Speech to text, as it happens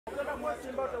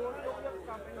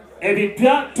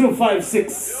Ebipya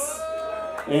 256.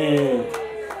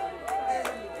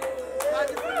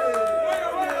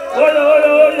 Oyo.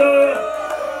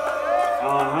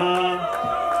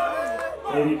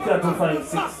 Ebipya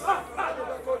 256.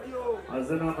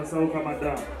 Azena masauka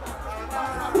madam.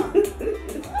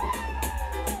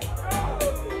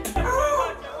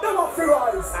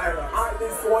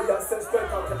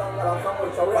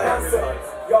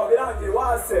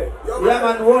 Yeah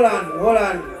man,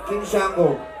 Holland, King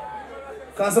Shango.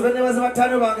 Kasobene baze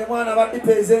batano bange mwana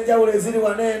badipeze enjawulo eziri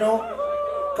waneno.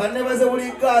 Kanne baze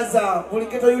buli Gaza, buli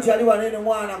Ghetto yuti ali waneno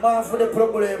mwana bafude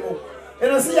problem.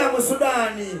 Eno si ya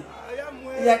Musudani.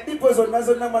 Ya dipozo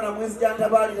nazo mwana mwezi janta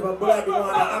bali kwa blood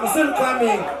mwana. I'm still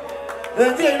coming.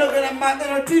 Ndio inogena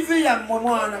magana TV ya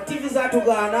mwana, TV za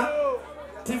tugana.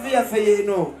 TV ya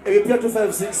Feyeno, ebipya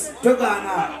 256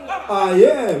 tugana.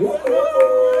 Yeah.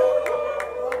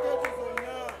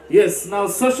 Yes, now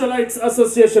Socialites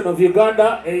Association of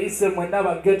Uganda ise mwenda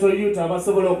Ghetto youth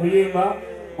abasobola okuyimba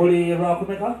buli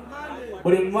lwakumeka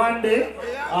buli Monday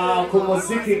ku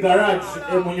Musiki Garage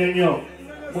Munyonyo.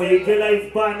 Muyige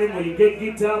live band, muyige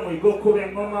guitar, muyige okuba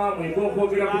engoma, muyige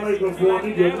okwogera ku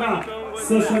microphone byonna.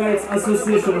 Socialites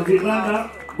Association of Uganda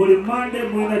buli Monday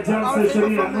mwina jam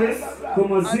session yamwe ku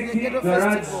Musiki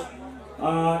Garage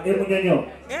Munyonyo.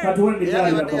 Katuwendi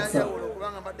dali ya boxa.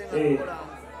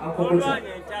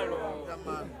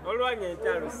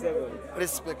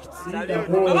 Respect.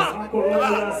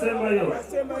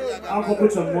 Uncle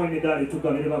put some money daddy to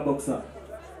come in boxer.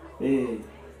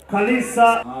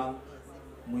 Kalisa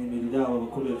mwimilira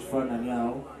abakulu ekifaananyi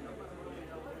awo.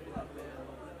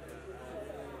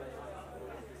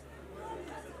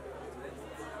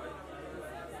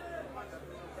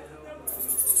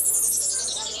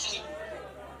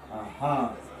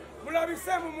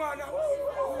 Mulabisemu mwana.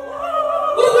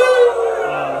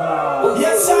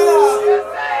 Yes sir.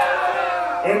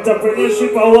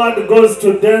 Entrepreneurship award goes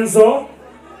to Denzel.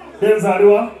 Denzel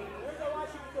aliwa.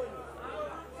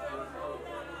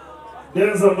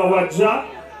 Denzel Nawaja.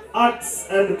 Arts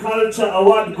and Culture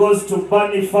award goes to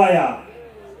Bunny Fire.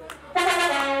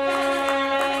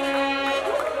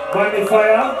 Bunny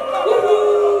Fire.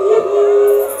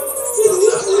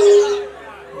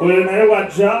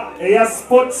 Nawaja. Eya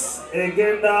Sports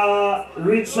egenda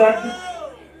Richard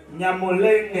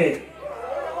Nyamulenge.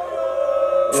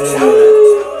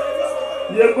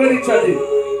 Yeah, Richard.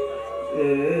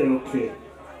 Okay.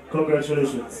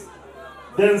 Congratulations.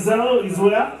 Denzel is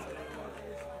where?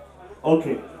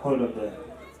 Okay, hold on there.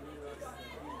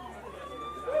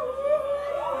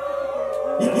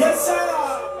 Yes sir.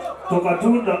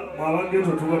 Tokatunda mwawange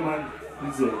totuwe man.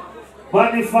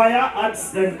 Bunny Fire,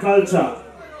 Arts and Culture.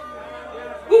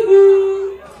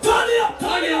 Turn up.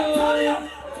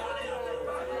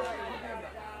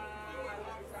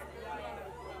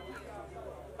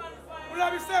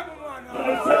 Mulabisemu mwana.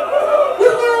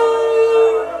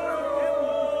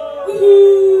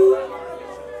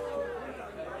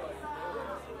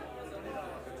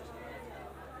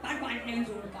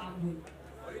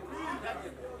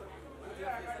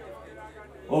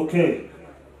 Okay.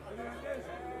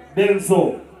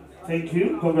 Denzel, thank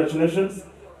you. Congratulations.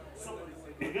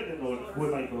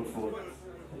 With microphone.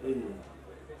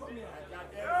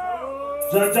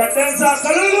 Jaja Denzel,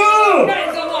 Kalulu!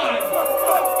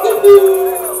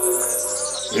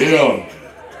 Yeah,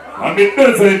 I'm in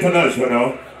Denzel International.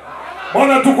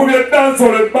 Mwana tukubye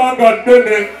dancehall ebbanga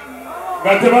ddene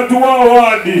nga tebatuwa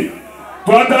awadi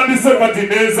twatandise kati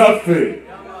n'ezaffe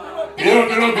era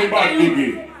olero bimba bigi.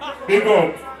 Big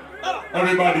up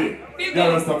everybody.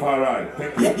 Yeah, Rastafari.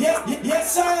 Thank you.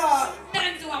 Yes sir.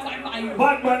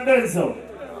 Batman Denzel.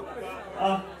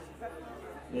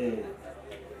 Yeah.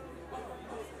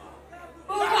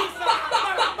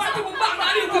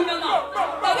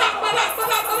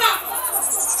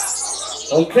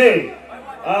 Okay.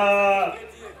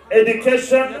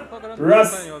 Education,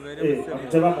 Russ. I'm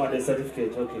telling the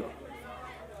certificate. Okay.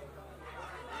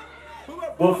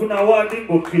 Bofuna award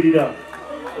go kirira.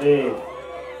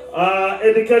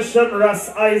 Education, Russ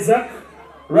Isaac,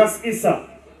 Russ Isa.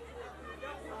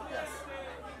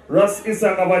 Russ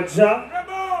Isa Kabaja.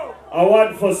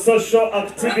 Award for social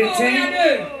activity.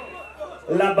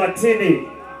 Labatini.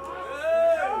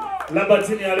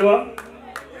 Labatini aliwa.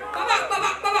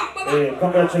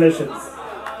 Congratulations.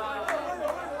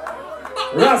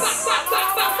 Russ.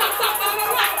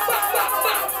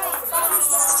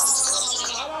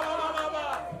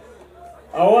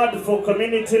 Award for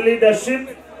community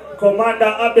leadership, Commander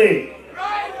Abe.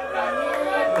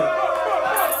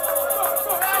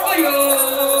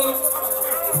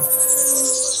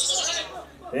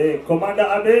 Commander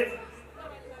Abe.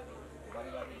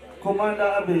 Commander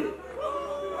Abe.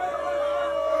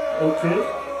 Okay.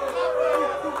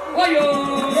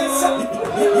 Yes, sir.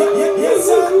 Yes,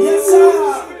 sir. Yes, sir.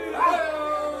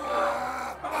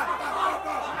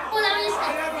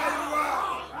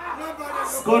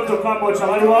 Scott Okamo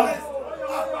Chamaliwa.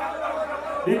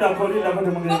 Linda Kolinda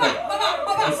Kote Mungenda.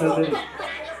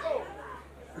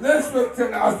 Respect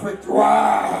and aspect.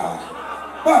 Wow.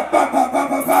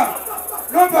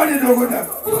 Nobody know what that.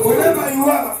 Whatever you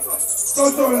are,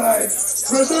 total life.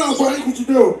 President of what you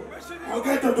do. I'll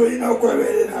get to do it now.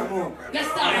 Yes,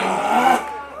 sir.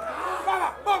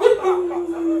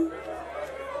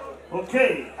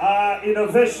 Okay,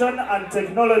 innovation and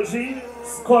technology,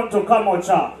 Scott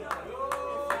Okamocha.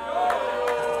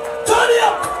 Turn it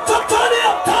up, turn it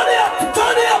up, turn it up,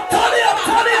 turn it up, turn it up,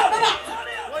 turn it up.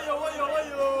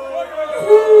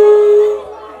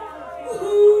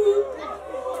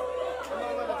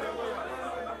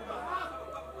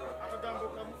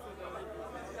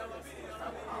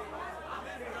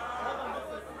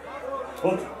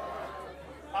 Okay.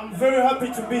 I'm very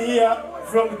happy to be here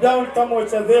from down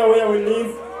Kamocha, there where we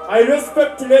live. I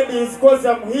respect ladies because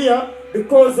I'm here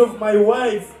because of my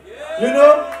wife. You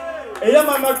know, eya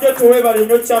mama Ghetto webali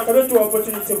no chaka don't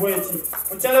opportunity bweti.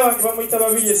 Muchala wange bamuyita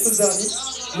babiri Musudan.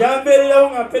 Yambeererawo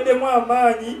nga mpeddemu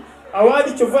amaanyi.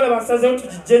 Awali kyovala basazeewo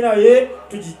tugijje naye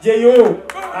tugijjeyo.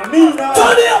 Amina.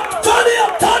 Turn it up, turn it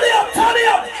up, turn it up, turn it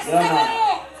up.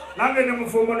 Nange ni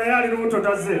mufumo na yali lubuto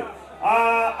taze.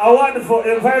 Award for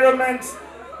environment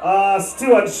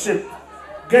stewardship.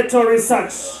 Ghetto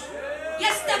research.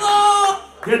 Yes, Debo.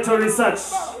 Ghetto research.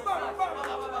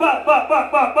 Ba.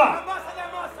 Bye-bye.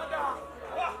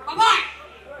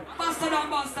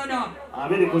 Ambassador.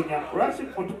 Abiri kunya. Rashi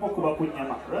mutupo kuba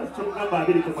kunyama. Rashi chokamba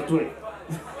abiri kumutwe.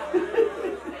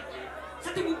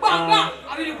 Sati mubanga.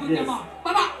 Abiri kunyama.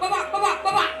 Baba.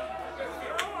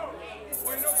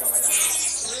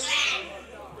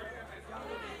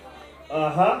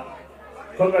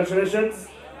 Congratulations.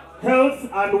 Health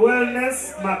and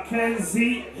Wellness,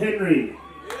 Mackenzie Henry.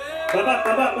 Baba.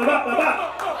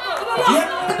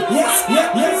 Yes,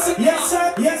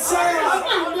 sir. Yes, sir.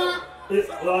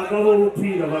 Wagabo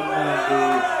upira bana.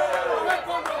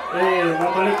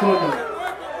 Mama Lekono.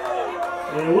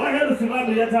 Wa health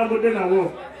mami yatambode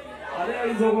nawo. Ale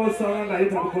izogo sanga nga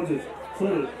yita kukoze.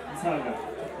 Sorry, Saga.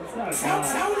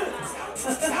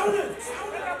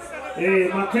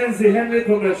 Mackenzie Henry,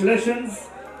 congratulations.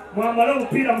 Mwambalo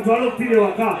upira mtwalo upira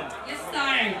waka. Yes,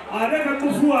 sir. Areka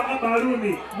kufua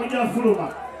abaluni moja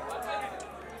fuluma.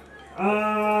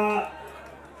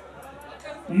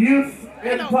 Youth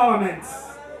Empowerment.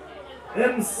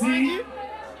 MC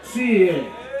Chie,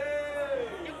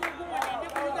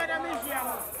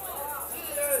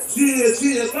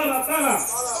 kala.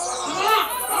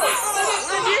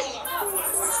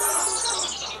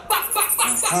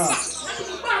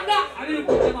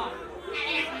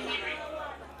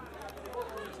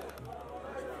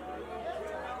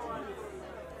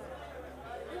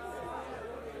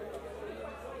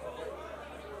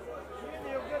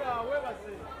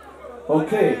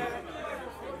 Okay.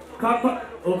 Kapa.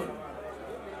 Okay.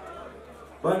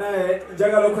 Banae,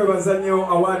 njagala okwebaza nnyo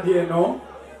awadi eno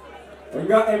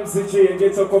nga MCG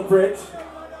Ghetto Corporate.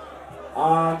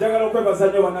 Njagala okwebaza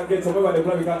nnyo bana Ghetto mwebale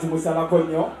kulabika nti musalako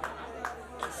nnyo.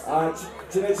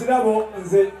 Kino ekirabo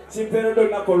nze kimpeeredde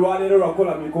olunaku olwaleero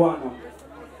lwakola mikwano.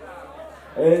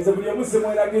 Nze buli omu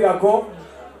simweragirako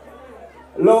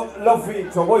love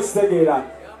it oba okitegeera.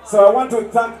 So I want to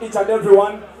thank each and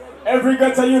everyone. Every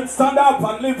Ghetto youth stand up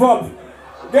and live up.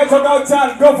 Ghetto go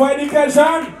child, go for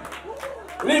education.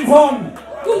 Live home.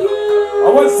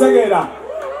 I want to say that.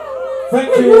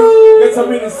 Thank you, Ghetto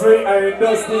Ministry. I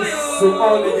endorse this to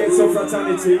all the Ghetto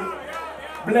fraternity.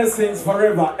 Blessings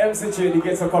forever. MCG, the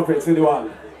Ghetto Corporate to the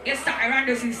world. Yes, sir. Around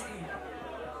the 60.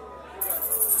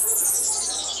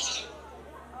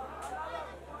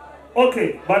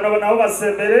 Okay, bano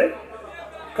basembere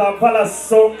Kampala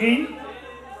Songi,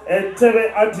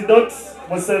 Entebbe Antidote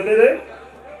Musembere,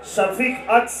 Shafik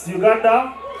Arts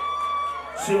Uganda,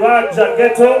 Shivanja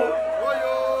Ghetto,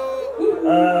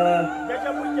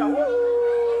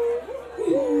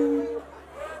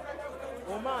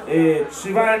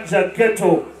 Shivanja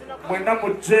Ghetto,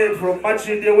 Mwenamu J from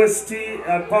Machinde West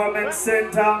Empowerment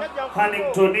Center,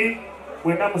 Hannington,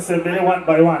 Mwenamu Sembere one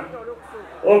by one.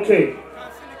 Okay.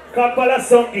 Kampala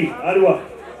Songi, aliwa.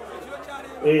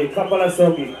 Kampala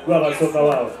Songi, gwaba songa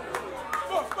wao.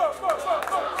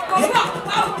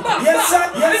 Yes,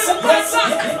 sir. Yes, sir. Yes, sir.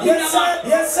 Yes, sir.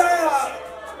 Yes, sir.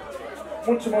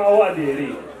 Muchuma awadi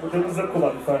eli, mutekuze kuba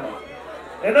mfano.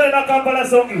 Eno ina Kampala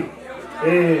Songi.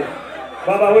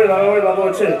 Baba we, baba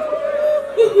oche.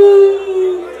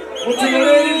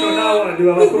 Mutunuleni ndo n'awadi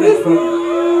wabakuba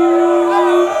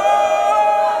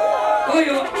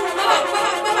Oyo.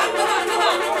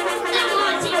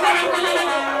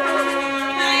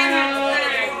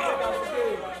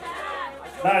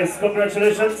 Nice,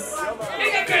 congratulations.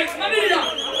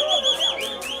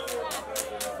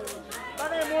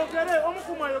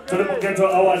 To the Ghetto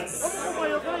Awards.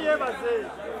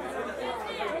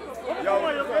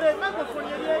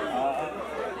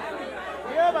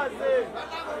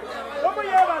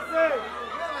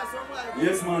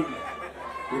 Yes, man.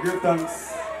 We give thanks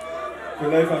for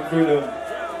life and freedom.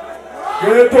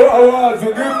 Ghetto Awards, we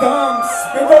give thanks.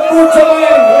 Big up Butcher,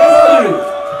 man.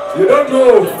 You don't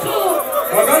know.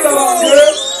 Maganda Bangi.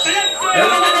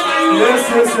 Yes.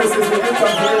 We give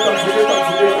thanks.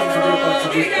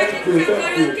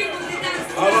 Thank you.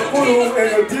 Abakulu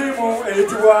eno timu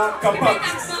eyitibwa Kapak.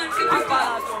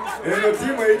 Eno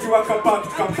timu eyitibwa Kapak.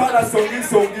 Kampala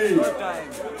songi.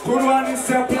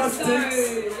 Tulwanisa plastics.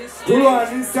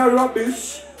 Tulwanisa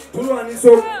rubbish. Tulwanisa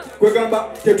kwegamba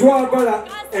tetwagala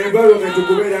environment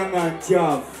okubeera nga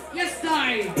nkyafu.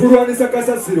 Tulwanisa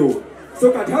kasasiro.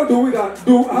 So how do we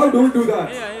do that?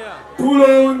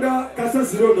 Tulonda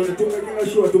kasasiro ndo netumakinga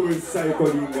sure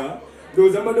tumurecyclinga.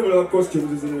 Those are the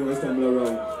costumes in the Western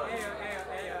around.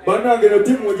 Banange no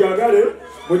timu mujagale,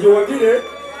 mujiwagire,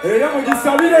 era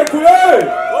mujisabire kule.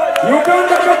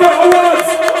 Uganda Ghetto Awards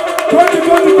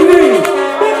 2023.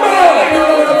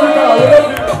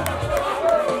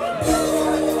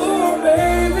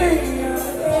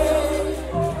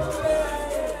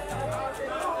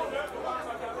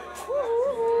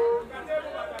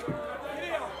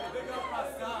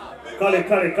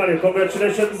 Kale,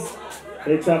 congratulations.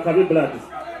 It's a Kabi blood.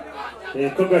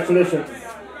 Congratulations.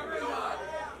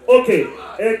 Okay,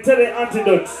 tell the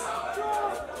antidote.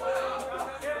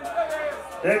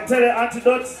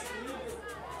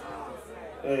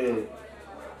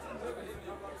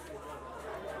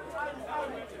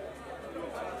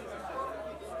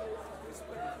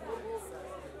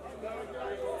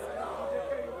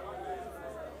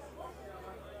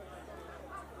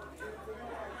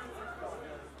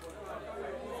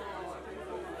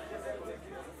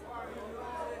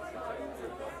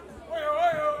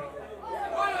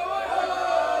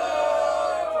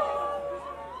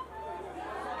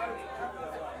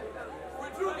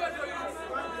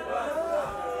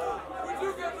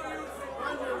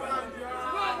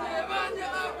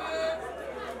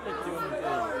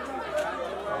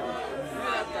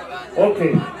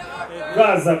 Okay.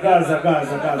 Gaza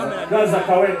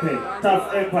Kawepe,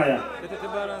 Tough Empire.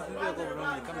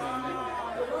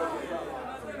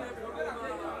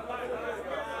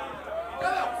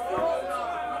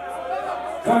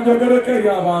 Kanjogereke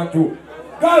ya bantu.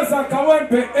 Gaza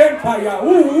Kawepe Empire.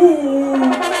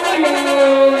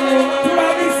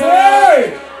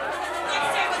 Tubabise.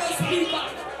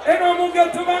 Eno munge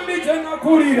tubambije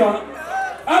nakulira.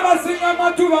 Abasinga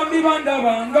matubambi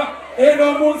bandabanga.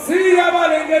 Eno munsi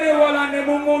abalengere wala ne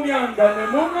mumumyanga ne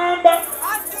mungamba.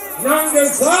 Nange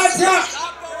Sacha.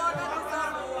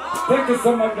 Thank you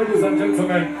so much, ladies and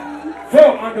gentlemen. For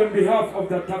and on behalf of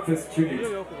the toughest unit,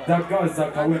 the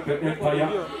Gaza Kawepe Empire,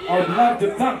 I would like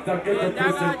to thank the Ghetto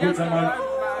President Butcherman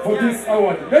for this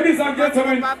award. Ladies and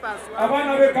gentlemen,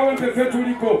 Abana be Kawepe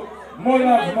Fetuliko, more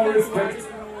love, more respect.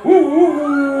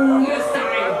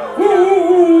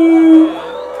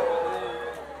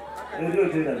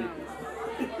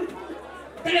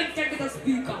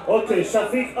 Okay,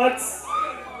 Shafiq Arts.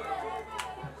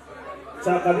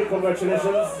 Chakabi,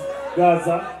 congratulations.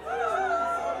 Gaza.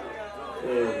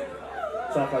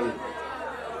 Chakabi.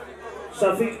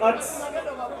 Shafiq Arts.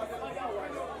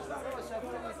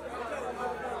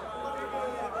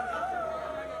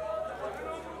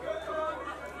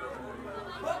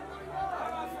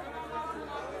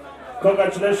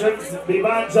 Congratulations,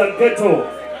 Bibanja Ghetto.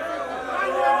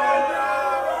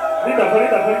 Linda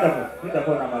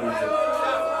kwa namaliza.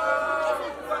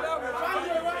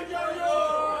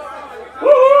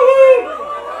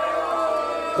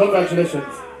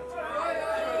 Congratulations.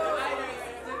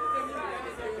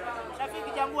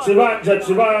 Chibanja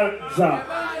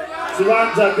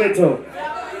Ghetto.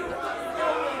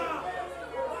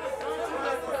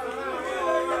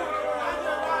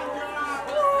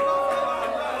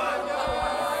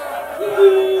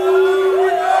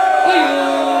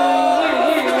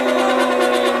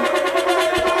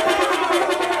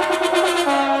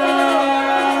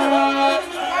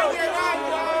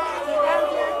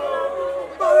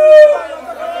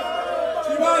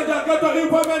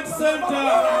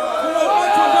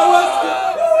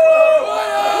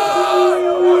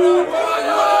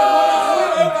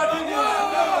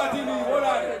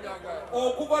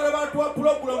 bale batuwa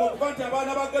program okubanti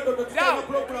abaana ba Ghetto tetutanga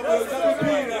program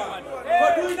ezabipiira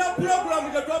batulina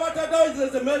program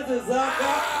tetwabatadawizeze meze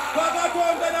zaga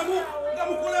twagatonganemu nga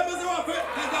mukulembeze waffe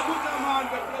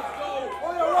gajabutamanda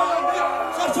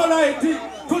socialite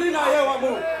tuli naye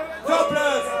wamu. God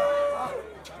bless.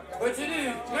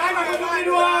 Wekiri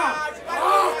nabalala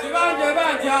kibanja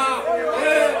banja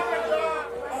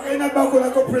Ina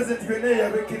bakolako present bene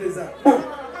yabekiriza.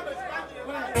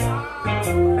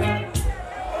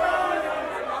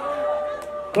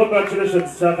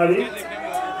 Congratulations, Chakali.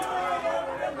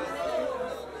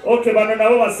 Okay, bana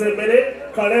nabo basembere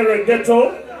Kalere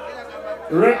Ghetto,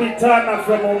 Rebby Tana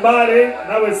from Umbale,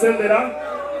 nawe sembera,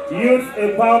 Youth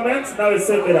Empowerment, nawe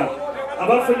sembera.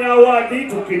 Abafunye awadi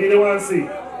tukirire wansi.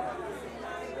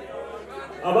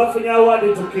 Abafunye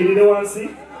awadi tukirire wansi.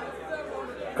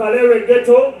 Kalere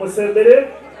Ghetto, musembere,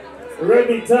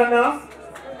 Rebby Tana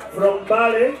from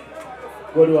Umbale,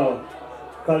 Godwawa.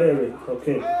 Kalere,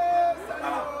 okay.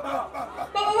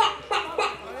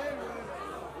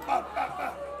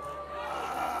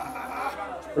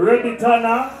 Rebby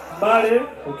Tana, Bale,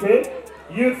 okay.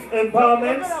 Youth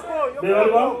Empowerment,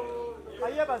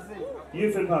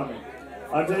 Youth Empowerment.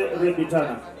 Ate Rebby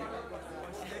Tana.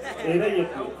 Era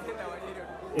yepu.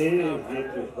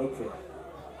 Okay.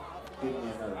 Give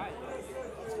me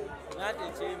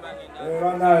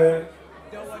another.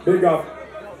 Big up.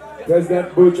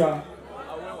 President Butcher.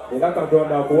 Ila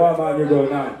katonda kuwa manyi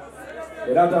gona.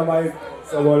 Ila tamai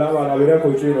sobola wana bire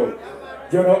kuchiro.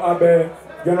 Jono abe,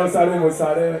 jono sali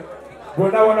musale.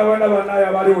 Bona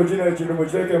bana bali mujine ekintu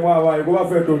mukireke mwabaye kuba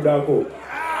ffe tuddako.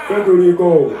 Ffe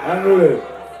tuliko anule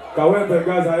Kawempe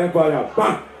Gaza Empire.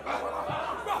 Bam!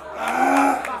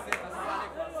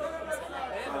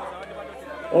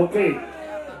 Okay.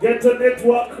 Ghetto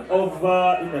network of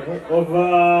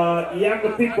young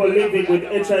people living with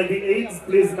HIV/AIDS.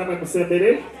 Please name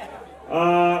musembere.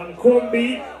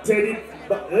 Nkumbi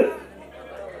Teriba.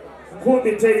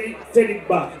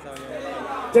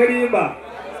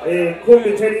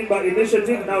 Nkumbi Teriba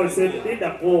initiative now is said in the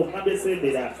home. Maybe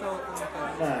say that.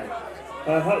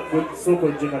 I have good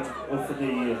so-called jacket of the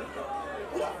year.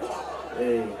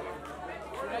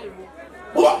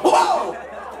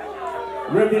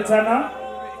 Rebby Tana.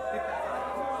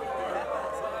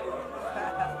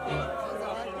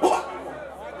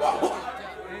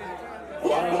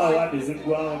 What is it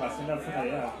going on?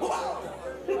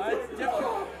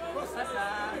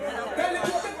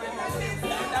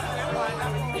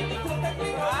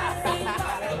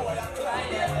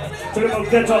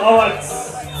 Ghetto Awards.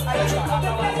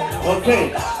 Okay,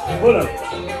 hold on.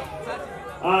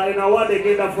 An award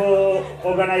again for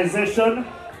organization,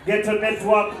 Ghetto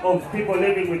Network of people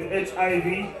living with HIV.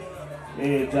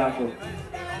 Jaco.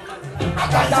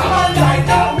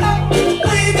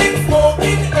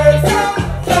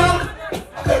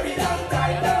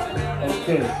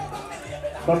 Okay,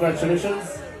 congratulations.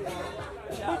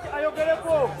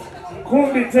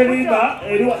 Kumbi Teriba,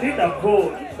 need a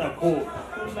code.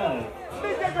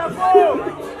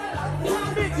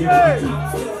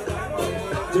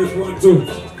 Take 1, 2.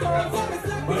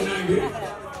 Banange.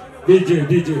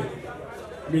 DJ.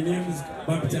 My name is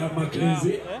Baptista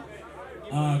Mackenzie.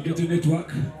 Ghetto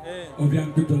Network of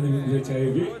young people living with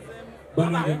HIV.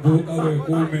 Banange book away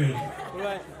home.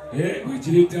 Yeah, which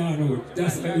is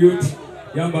just like youth,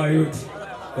 Yamba youth.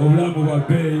 Obulamu wa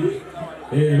bei.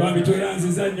 Bamito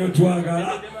yanziza nnyo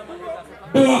twagala.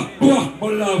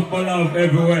 More love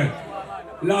everywhere.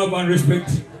 Love and respect,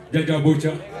 Jaja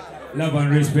Butcher. Love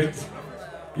and respect.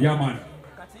 Yeah, man.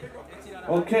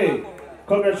 Okay,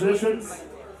 congratulations.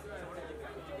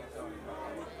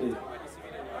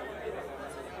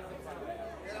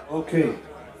 Okay.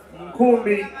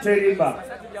 Nkumbi Teriba.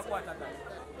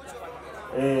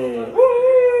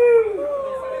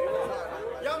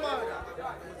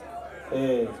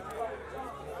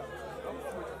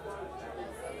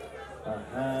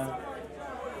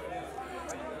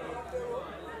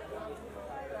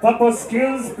 Purple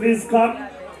Skills, please come.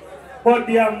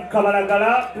 Podium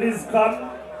Kabalagala, please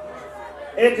come.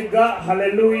 Edgar,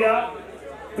 hallelujah,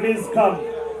 please come.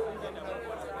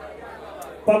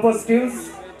 Purple Skills,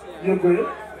 you good?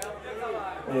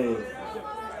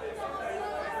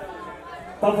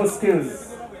 Purple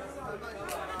Skills.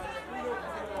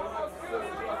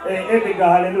 Edgar,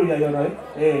 hallelujah, you know.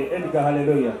 Edgar,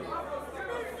 hallelujah.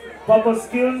 Purple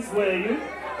Skills, where are you?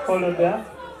 Hold on there.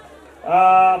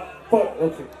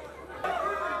 Okay.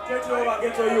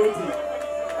 Ghetto youth.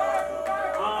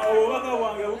 Obubaka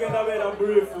bwange bugenda beera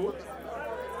brief.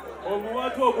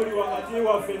 Omuwatu okuli wakati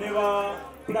waffe ne ba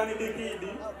Planet Kid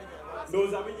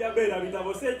ndowooza bijja beera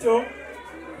bitabo sekyo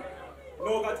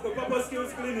no kati Papa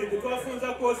Skills Clinic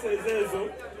twafunza courses ezo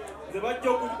zebajja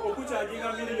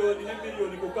okukyajinga miliyoni ne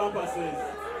miliyoni ku campuses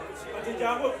kati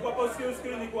jangu Papa Skills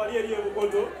Clinic wali eri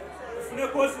ebukoto ufune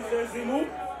courses ezimu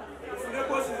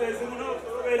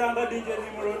n'okubeeranga DJ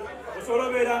Nimrod osobola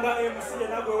obeeranga MC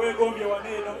nagwe weegombye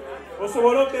waneeno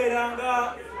osobola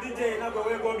obeeranga DJ nagwe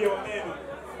weegombye waneeno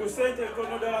ku ssente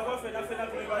ntono ddala kwa ffenna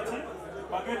tuli baki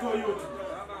Ghetto youth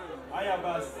aya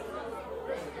basi.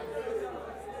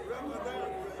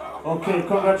 Okay,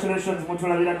 congratulations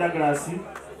Mutulabira Douglas.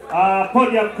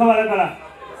 Podium Kabalagala.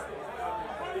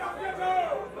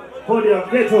 Podium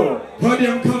Ghetto.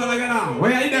 Podium Kabalagala.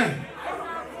 Where are you there?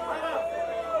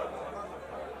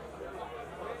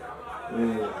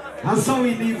 That's how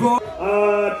we live.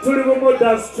 Turibumo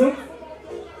dance troupe.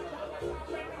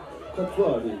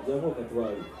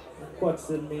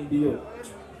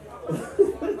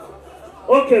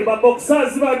 Okay,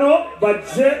 baboxers bano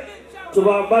baje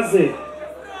tubambaze.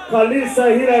 Kalisa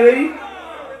Hilary,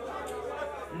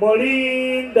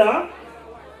 Molinda,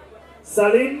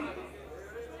 Salim,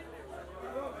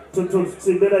 to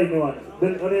Sibera Inuan.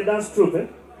 Then on a dance troupe, eh?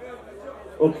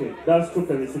 Okay, dance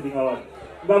troupe is sitting away.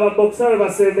 Baba boxer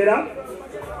Basebera,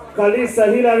 Kalisa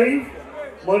Hilary,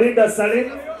 Molinda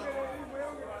Salim,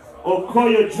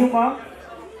 Okoyo Juma,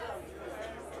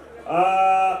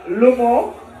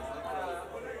 Lumo,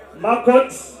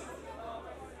 Makot,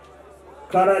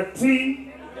 Karati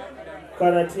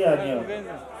anyo.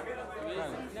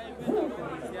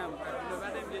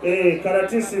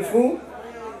 Karati Sifu,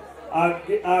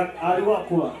 aliwa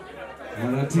kuwa.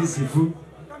 Karati Sifu.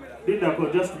 Dinda ko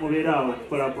just mubera awo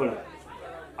pola.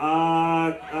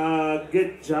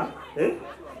 Getcha,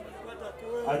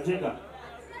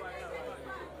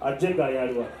 Ajega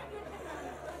yaliwa.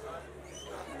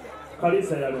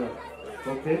 Kalisa yaliwa.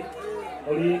 Okay.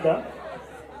 Olinda.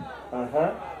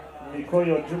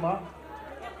 Mikoyo Juma.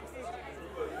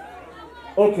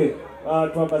 Okay.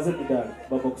 Tuambaze bidari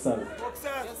baboxana.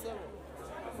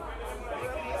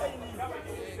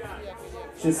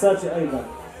 Chisache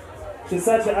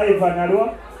Ivan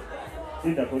alwa.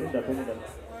 Linda.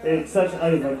 Chisache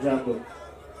Ivan Jambo.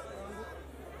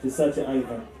 Chisache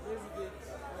Ivan.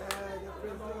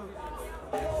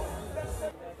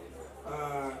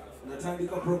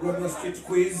 Natandika program ya street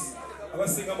quiz.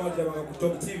 Abasinga mwajja banga ku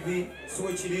Top TV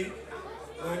swechiri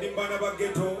nandi mbana ba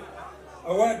Ghetto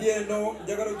awadi eno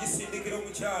njagala gisindikira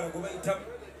omukyala gwe bayita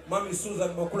Mami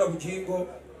Musudan Makula Bujingo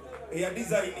eya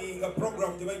designinga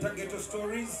program gye bayita Ghetto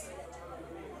Stories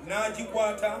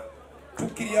nagikwata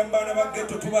tukirya mbana ba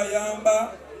Ghetto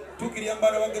tubayamba tukirya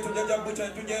mbana ba Ghetto jaja bucha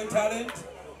tuje talent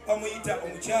amuyita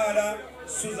omukyala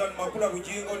Susan Makula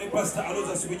Bujingo ne Pastor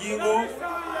Aloza Bujingo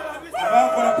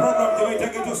abakola program gye bayita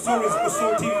Ghetto Stories ku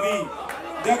Soul TV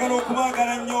njagala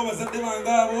okubagala nnyo bazadde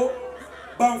bangaabo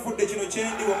banfudde kino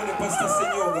kyendi wamu ne Pastor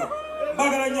Senyoga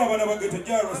mbagala nnyo abaana ba Ghetto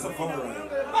Jaro Safari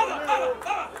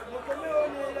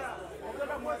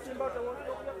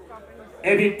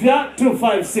Ebipya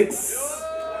 256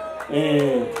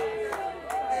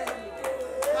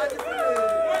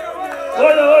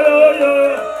 Oyo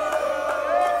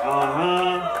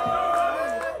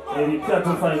Ebipya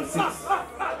 256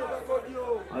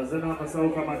 Azena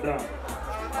masauka madam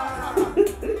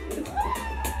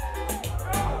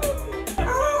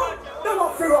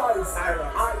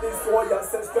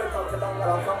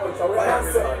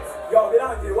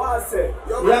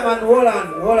Yeah man,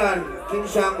 Holland, King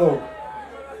Shango.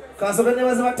 Kasoke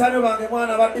nebaze batano bange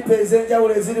mwana badipeze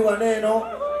enjawulo eziri waneeno.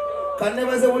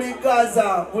 Kanebaze buli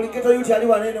Gaza, buli Ghetto youth ali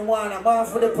waneeno mwana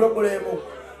bafunde problem.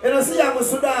 Eno si ya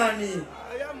Musudani.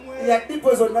 Ya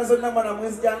dipozo nazo namana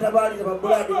mwezi jantabali ne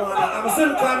babuladi mwana. I'm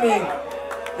still coming.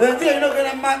 Ndio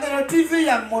inogena magana TV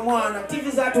ya mwana,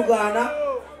 TV za tugana.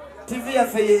 TV ya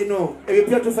feyeno.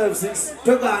 Ebipya 256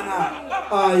 tugana.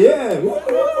 Yeah.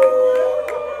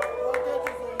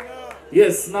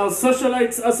 Yes, now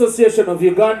Socialites Association of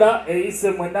Uganda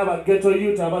eise mwenaba Ghetto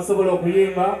youth abasobola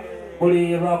okuyimba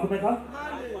buli lwakumeka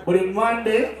buli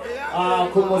Monday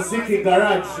ku Musiki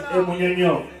Garage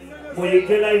Munyonyo.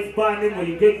 Muyige live band,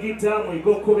 muyige guitar, muyige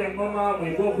okuba engoma,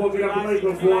 muyige okwogera ku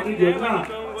microphone byonna.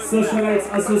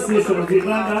 Socialites Association of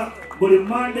Uganda buli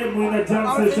Monday muyina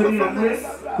jam session yamwe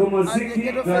ku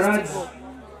Musiki Garage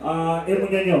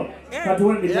Munyonyo.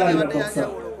 Katuwendi dali bakoksa.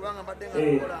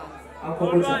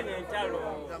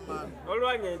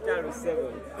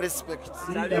 Respect.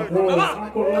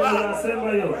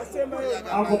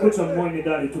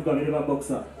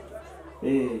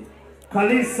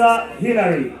 Kalisa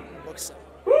Hilary.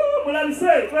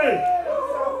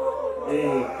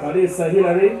 Kalisa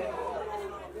Hilary.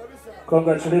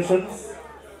 Congratulations.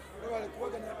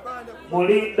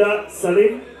 Molinda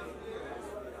Salim.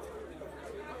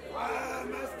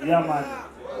 Yeah, man.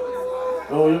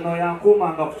 Oh, you know,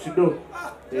 Yankuma and Chido.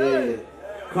 Eh.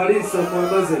 Kalisa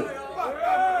Mwandaze.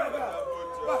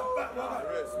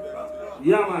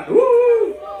 Yeah, man.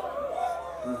 Woo!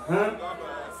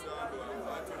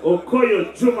 Okoyo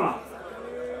Juma.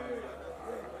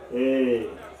 Hey.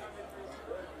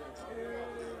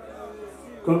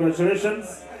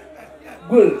 Congratulations.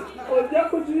 Good. Oh,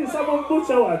 Diako Juni Sabon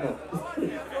Butcher Wano.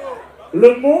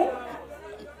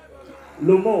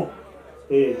 Lomo.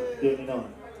 Hey, Domino.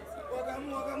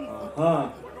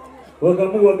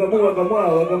 Wagamu.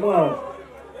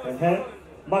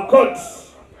 Makot.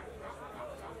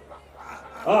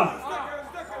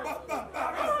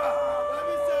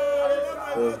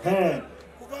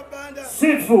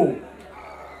 Sifu.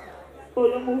 Oh,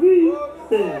 the movie.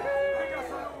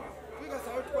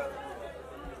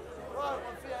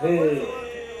 Hey.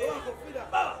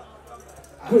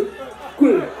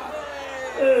 Good.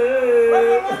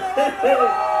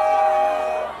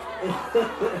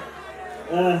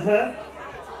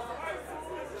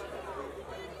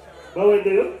 What will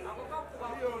do?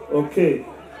 Okay.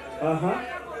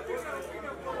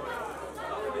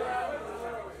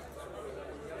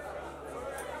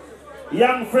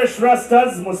 Young fresh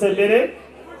rastas Musembere.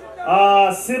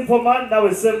 Simple man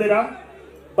nawe Sembera.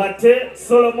 Bate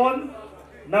Solomon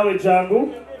nawe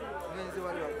Jangu.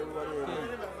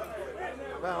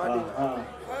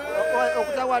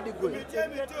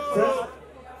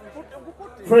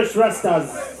 Fresh rastas.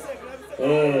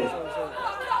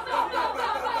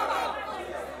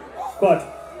 What?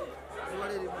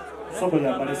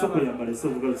 Sokoya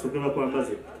kwa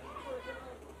mbazi.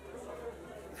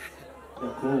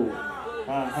 Cool.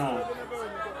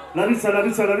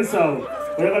 Labisa.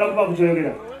 Oyagala kuba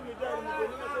kuchoyogera.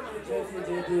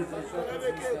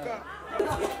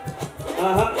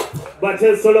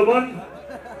 Bate Solomon.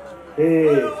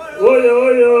 Hey.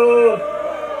 Oyo.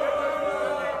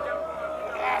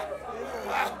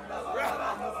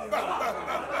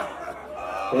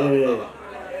 Hey.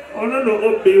 No,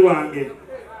 Obi Wange.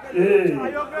 Hey.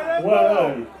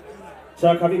 Wow.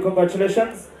 Chakabi,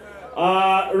 congratulations.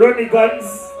 Ronnie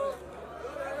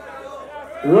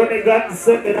Guns,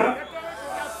 Sembera.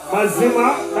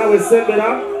 Mazima, nawe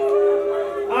Sembera.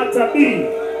 Atabi.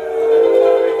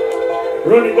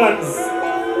 Ronnie Guns.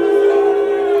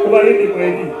 Kubalini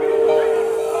mweni.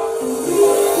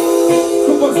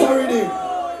 Superstar reading.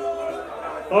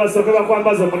 Sokeba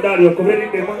kwambaza mudali okubeni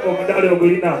demongo mudali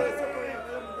ogulina.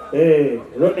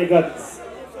 Ronnie Guns.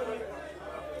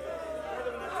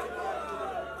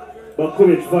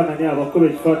 Bakube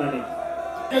chifanani.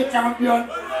 The champion.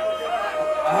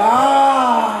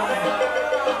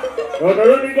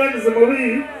 Ronnie Guns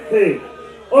movie. Hey.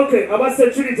 Okay, aba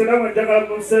security na njagala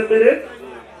Musembere.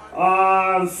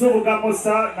 Subuga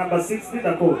Musa number 6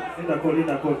 Linda.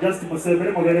 Just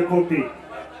Musembere mubere copy.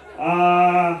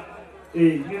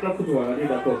 Linda kutwala.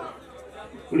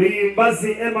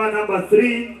 Limbazi Emma number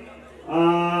 3.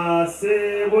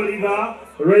 Se Bolivar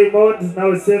Raymond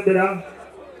now Sembera.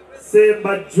 Se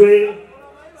Madre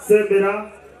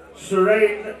Sembera.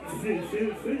 Shrine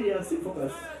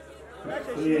focus.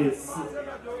 Yes.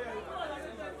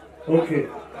 Okay.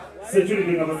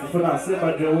 Security ngabafuna Se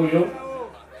Madre huyo.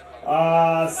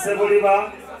 Se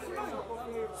Bolivar.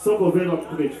 Soko vema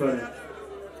mkube chifane.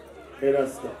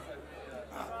 Erasta.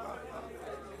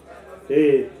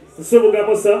 Subuga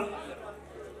Musa.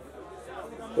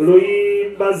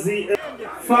 Louis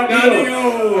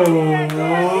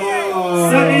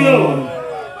Sadio.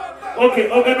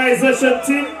 Okay, organization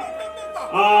team.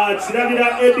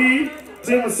 Chirabira Eddie,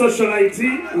 team social IT.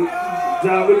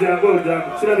 Jango.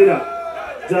 Chirabira.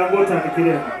 Jango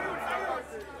Tanikire.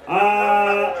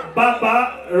 Baba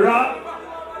Ra.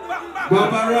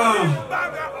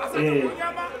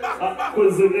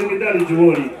 Kuzumidali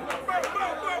Juwoli.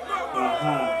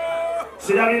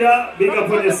 Chirabira, big up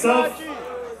on yourself.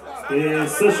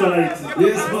 Social IT.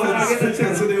 Yes, man.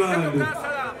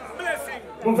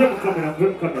 Move camera.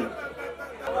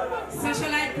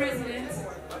 Socialite president.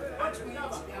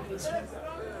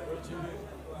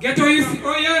 Ghetto youth,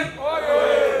 oye!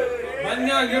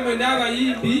 Banyange mwenaba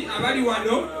yimbi, abali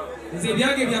wano, nze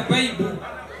byange bya Bible.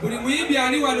 Buli muyimbi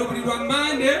ali wano buli lwa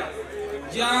Mande,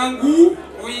 jangu,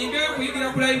 oyimbe kuyigira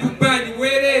ku live band,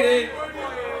 bwerere.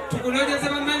 Tukunonyeza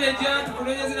ba manager,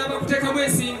 tukunonyeza n'abakutekamu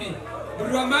ensimbi.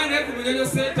 Buli lwa Mande ku Munyonyo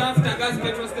Center after gas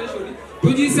petrol station.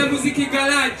 Tujise muziki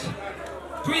garage.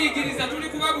 Tuyigiriza tuli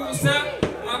kubabuusa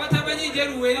abatamanyi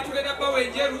njeru weri tugenda bawa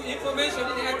enjeru information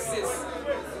and access.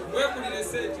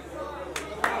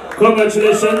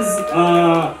 Congratulations,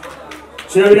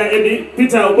 Chirabira Eddie,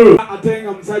 Peter Oburu.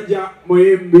 Atenga musajja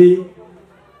muyimbi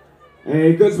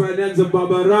He goes by the names of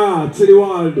Babara to the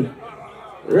world.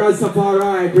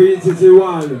 Rastafari brings it to the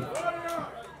world.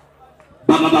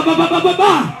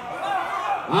 Baba.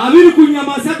 Abiri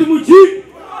kunyamasa tumuchi.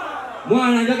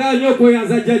 Mwana njagala nnyo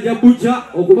kweyanza jjajja Butcher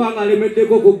okubanga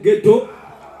alemeddeko ku Ghetto.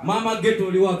 Mama Ghetto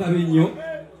oli wakabi nnyo.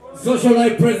 Social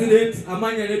Life President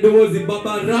amanya n'eddoboozi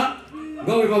Babara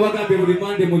nga bwe babagambye buli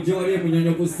mande mujje wali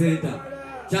emunyonyo ku center.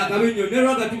 Kyakabi nnyo ne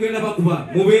lwaga tugenda bakuba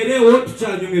mubeerewo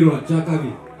tukyanyumirwa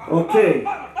kyakabi. Okay.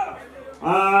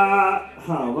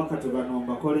 Wakati bano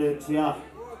mbakole ntya.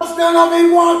 Kati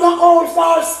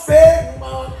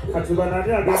bano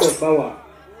ani agenda obbawa.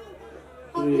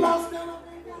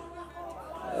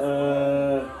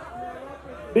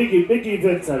 Big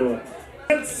events aliwo.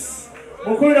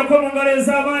 Mukulira ko mungalo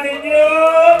ez'amaanyi nnyo.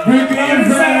 Big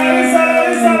events.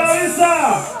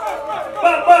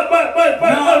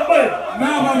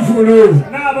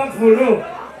 N'abanfulu.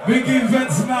 Big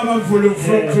events n'abanfulu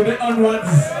from today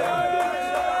onwards.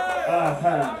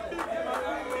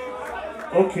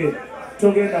 Okay.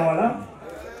 Togenda wala.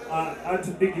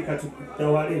 Anti Big kati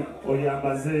dawali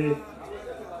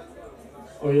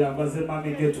oyambaze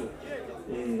Mami Ghetto.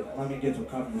 Mami Ghetto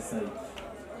come this side.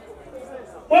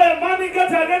 Oye Mami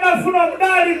Ghetto agenda funa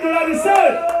omudali tulabise.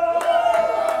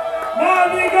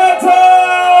 Mami Ghetto.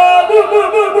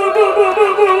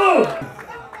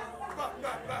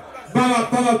 Baba.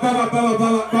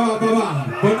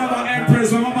 Bonaba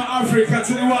Empress, Mama Africa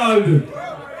to the world.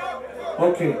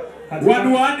 Okay.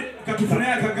 One.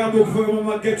 Katufanya kagambo kuvuga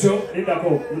Mama Ghetto.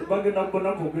 Ndako. Bagenda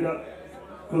mbona kugira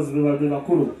cause we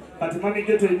bakuru. Kati Mami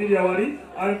Ghetto ibiri wali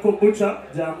Uncle Butcher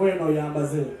jango eno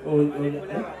yambaze.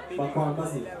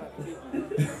 Bakwambaze.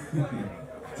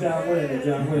 Jango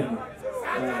eno.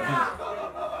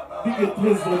 Big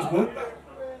please don't go.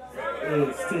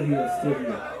 Stay here.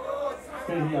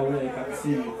 Stay here where I can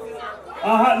see you.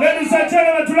 Ladies and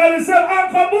gentlemen, to let us say,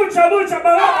 Uncle Butcher,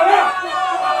 Baba.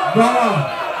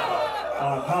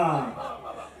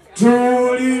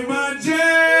 Tulimaje,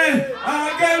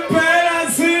 agapela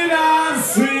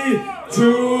sinasi.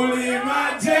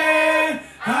 Tulimaje,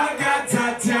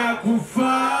 agatatia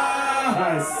kufa.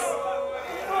 Nice.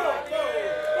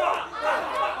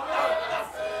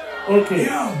 Okay.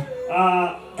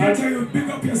 Can tell you, pick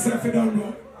up yourself, you don't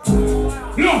know.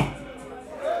 No!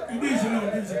 DJ,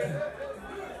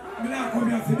 I'm not coming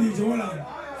here for DJ, hold on.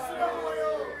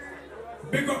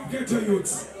 Big up Ghetto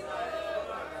youths.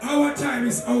 Our time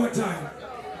is our time.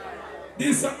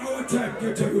 This is our time,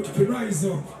 Ghetto youth, to rise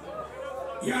up.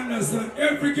 You understand?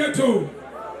 Every ghetto.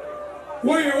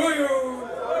 Woyo.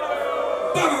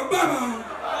 Baba.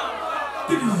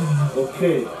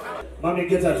 Okay. Mami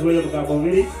Ghetto atuwele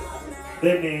mkabovili.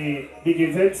 Then big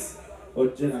events or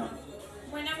Jenna.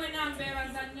 When I'm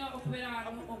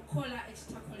Okola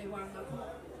Echitakole Wangako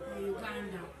in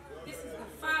Uganda. This is the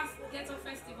first Ghetto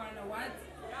Festival Awards.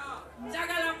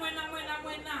 Njagala mwena.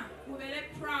 We're very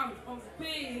proud of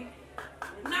being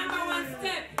 #1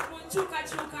 step on Chuka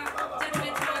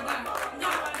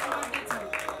Ghetto.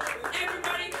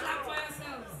 Everybody clap for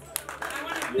yourselves. I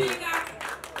want to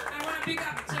big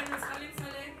up General Salim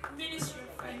Saleh, Ministry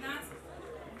of Finance.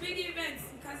 Big events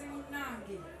Kazi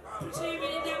Munangi.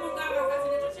 Tuchimini Demugawa Kazi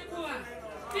Tuchikua.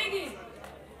 Biggie.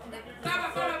 Baba.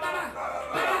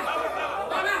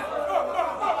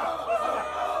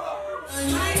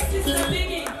 My sister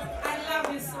Biggie, I love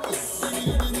you so much.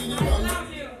 I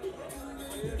love you.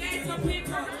 Ghetto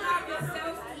people, love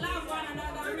yourself, love one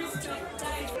another, respect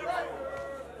life.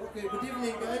 Okay, good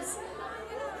evening, guys.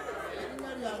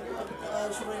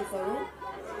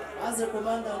 As a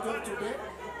commander of today,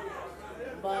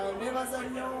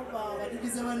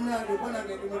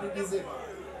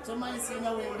 so my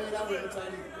senior will be there with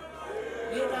Charlie.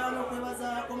 Later on,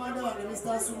 commander of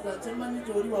Mr. Suga, Chairman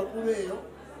Jody Wakueo,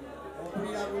 or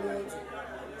Pila Bullet.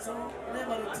 So,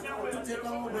 never to take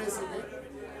our president.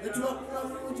 The two of them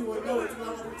will go to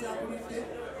Tabuite.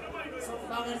 So,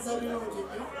 Bagan Samuel,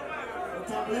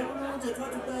 Tabuite,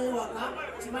 to die Waka,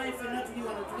 to my friend to be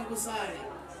on the legal side.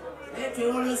 Let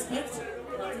you all respect,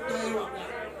 but to die Waka.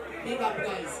 Big up,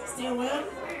 guys. Stay well,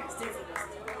 stay focused.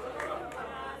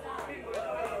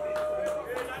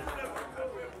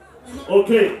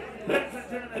 Okay.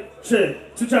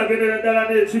 Tuchagendera ddala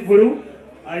n'ekivulu.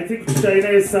 I think tukyalina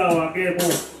essaawa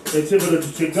ng'emu ekivulu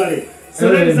tukigale. So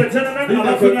ladies and gentlemen,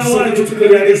 abafunye awaadi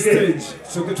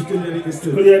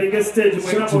kulyalinga stage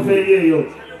mwena muveeyo eyo.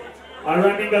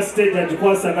 Arunning stage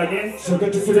agikwasaganye.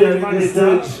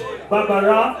 Manager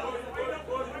Babara.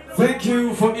 Thank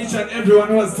you for each and everyone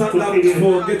who has turned up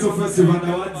for Ghetto Festival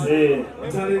Awards.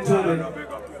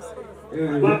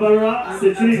 Barbara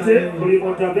security buli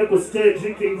muntu ave ku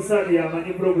stage King Sadi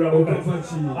amanyi program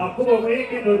akuba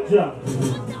omuyimbi nojja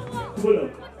kulo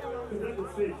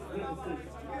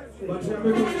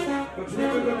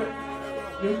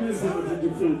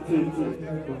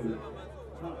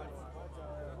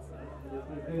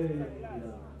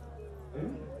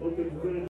Okay,